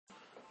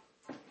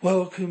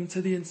Welcome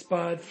to the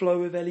Inspired Flow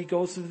with Ellie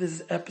Goldsmith.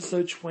 This is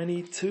episode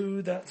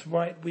 22. That's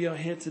right. We are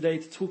here today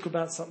to talk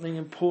about something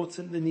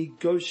important, the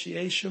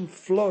negotiation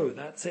flow.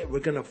 That's it. We're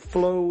going to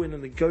flow in a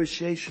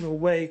negotiational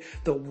way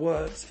that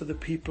works for the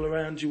people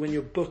around you when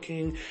you're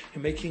booking,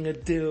 you're making a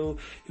deal,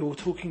 you're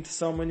talking to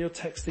someone, you're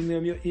texting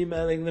them, you're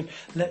emailing them.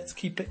 Let's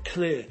keep it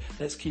clear.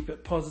 Let's keep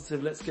it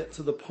positive. Let's get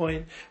to the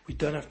point. We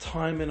don't have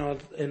time in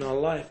our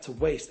life to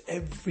waste.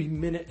 Every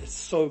minute is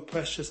so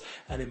precious.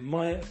 And in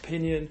my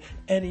opinion,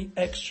 any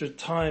extra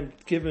time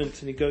given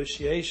to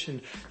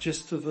negotiation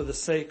just for the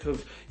sake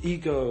of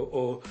ego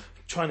or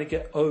trying to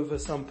get over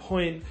some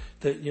point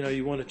that,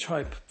 you want to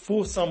try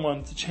force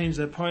someone to change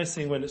their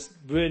pricing when it's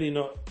really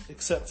not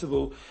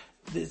acceptable,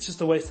 it's just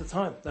a waste of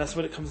time. That's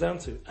what it comes down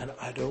to. And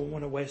I don't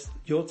want to waste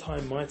your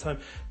time, my time.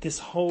 This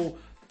whole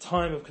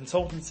time of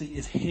consultancy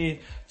is here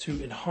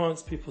to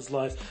enhance people's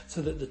lives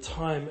so that the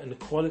time and the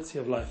quality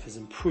of life is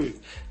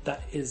improved.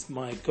 That is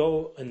my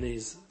goal in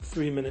these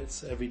 3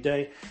 minutes every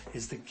day,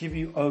 is to give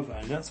you over.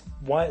 And that's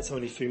why it's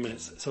only 3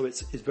 minutes. So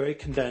it's very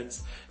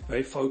condensed,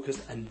 very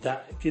focused, and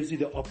that gives you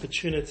the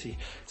opportunity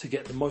to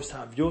get the most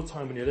out of your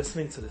time when you're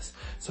listening to this.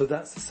 So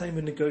that's the same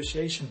with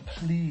negotiation.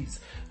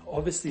 Please,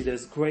 obviously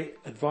there's great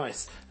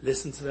advice.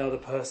 Listen to the other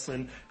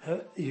person.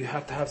 You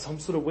have to have some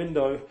sort of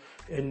window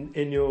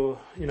in your,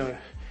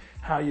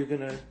 how you're going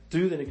to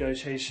do the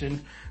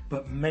negotiation,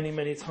 but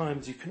many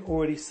times you can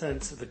already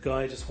sense that the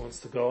guy just wants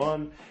to go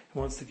on. He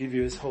wants to give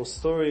you his whole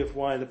story of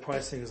why the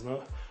pricing is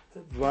not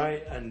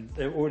right, and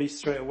they're already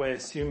straight away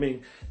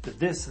assuming that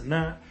this and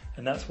that,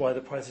 and that's why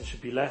the pricing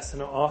should be less. They're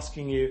not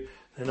asking you,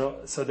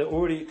 so they're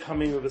already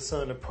coming with a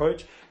certain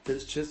approach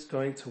that's just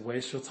going to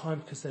waste your time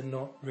because they're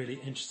not really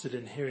interested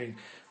in hearing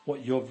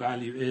what your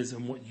value is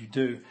and what you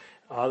do,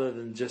 other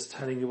than just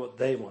telling you what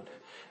they want.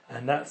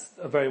 And that's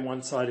a very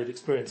one-sided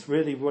experience.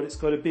 Really, what it's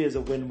got to be is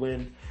a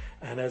win-win.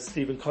 And as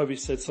Stephen Covey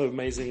said so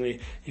amazingly,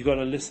 you got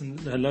to listen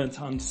and learn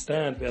to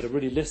understand. Be able to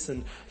really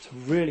listen. To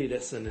really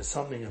listen is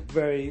something, a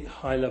very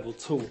high-level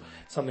tool,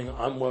 something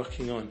I'm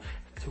working on.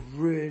 To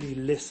really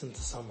listen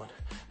to someone,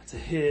 to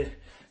hear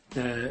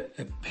their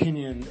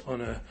opinion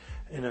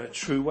in a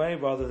true way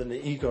rather than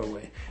the ego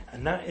way.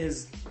 And that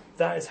is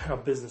how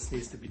business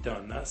needs to be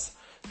done.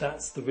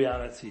 That's the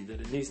reality, that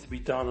it needs to be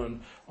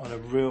done on a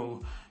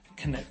real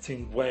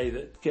connecting way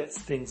that gets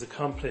things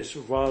accomplished,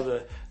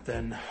 rather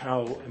than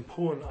how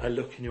important I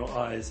look in your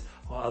eyes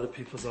or other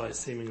people's eyes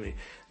seemingly.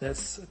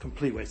 That's a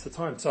complete waste of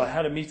time. So I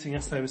had a meeting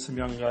yesterday with some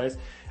young guys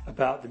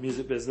about the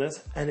music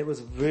business, and it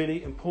was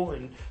really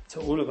important to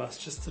all of us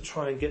just to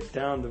try and get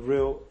down the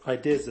real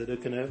ideas that are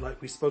going to,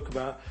 like we spoke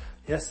about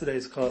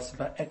yesterday's class,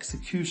 about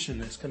execution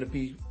that's going to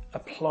be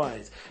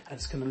applied and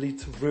it's going to lead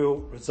to real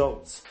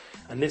results.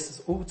 And this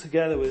is all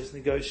together with this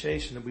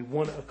negotiation, and we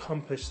want to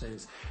accomplish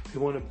things.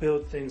 We want to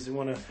build things. We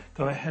want to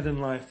go ahead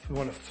in life. We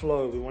want to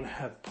flow. We want to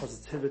have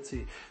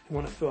positivity. We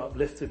want to feel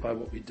uplifted by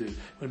what we do. We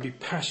want to be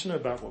passionate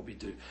about what we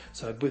do.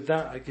 So with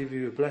that, I give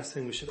you a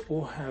blessing. We should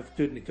all have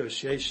good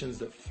negotiations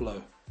that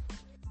flow.